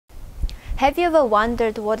Have you ever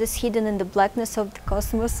wondered what is hidden in the blackness of the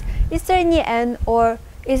cosmos? Is there any end, or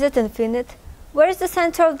is it infinite? Where is the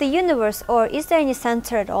center of the universe, or is there any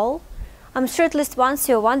center at all? I'm sure at least once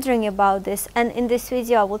you're wondering about this, and in this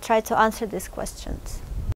video I will try to answer these questions.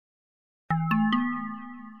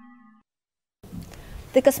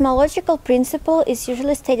 The cosmological principle is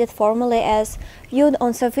usually stated formally as, viewed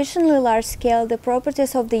on sufficiently large scale, the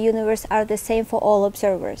properties of the universe are the same for all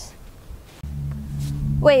observers.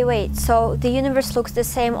 Wait, so the universe looks the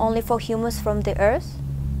same only for humans from the Earth?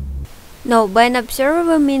 No, by an observer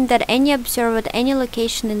we mean that any observer at any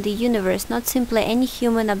location in the universe, not simply any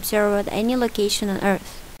human observer at any location on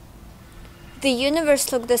Earth. The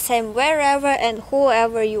universe looks the same wherever and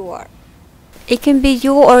whoever you are. It can be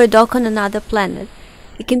you or a dog on another planet.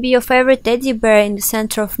 It can be your favorite teddy bear in the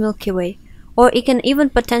center of Milky Way, or it can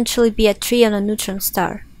even potentially be a tree on a neutron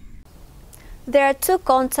star. There are two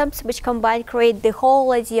concepts which combined create the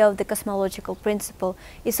whole idea of the cosmological principle,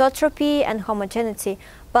 isotropy and homogeneity,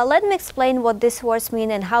 but let me explain what these words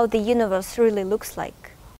mean and how the universe really looks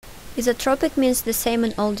like. Isotropic means the same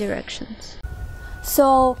in all directions.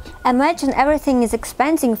 So, imagine everything is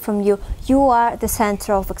expanding from you, you are the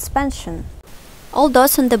center of expansion. All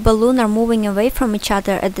dots on the balloon are moving away from each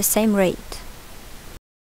other at the same rate.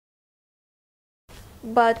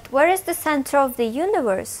 But where is the center of the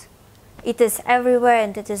universe? It is everywhere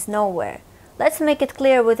and it is nowhere. Let's make it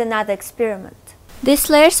clear with another experiment.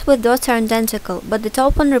 These layers with dots are identical, but the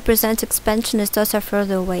top one represents expansion as dots are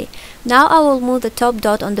further away. Now I will move the top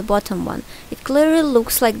dot on the bottom one. It clearly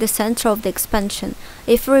looks like the center of the expansion.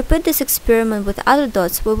 If we repeat this experiment with other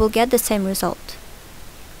dots, we will get the same result.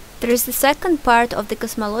 There is the second part of the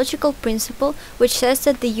cosmological principle, which says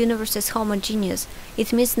that the universe is homogeneous.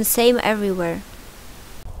 It means the same everywhere.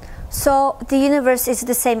 So, the universe is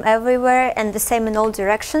the same everywhere and the same in all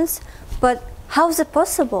directions, but how is it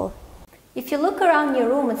possible? If you look around your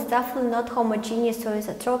room, it's definitely not homogeneous or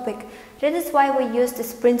isotropic. That is why we use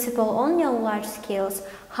this principle only on large scales,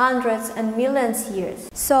 hundreds and millions years.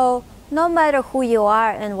 So, no matter who you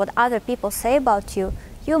are and what other people say about you,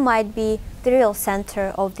 you might be the real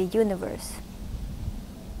center of the universe.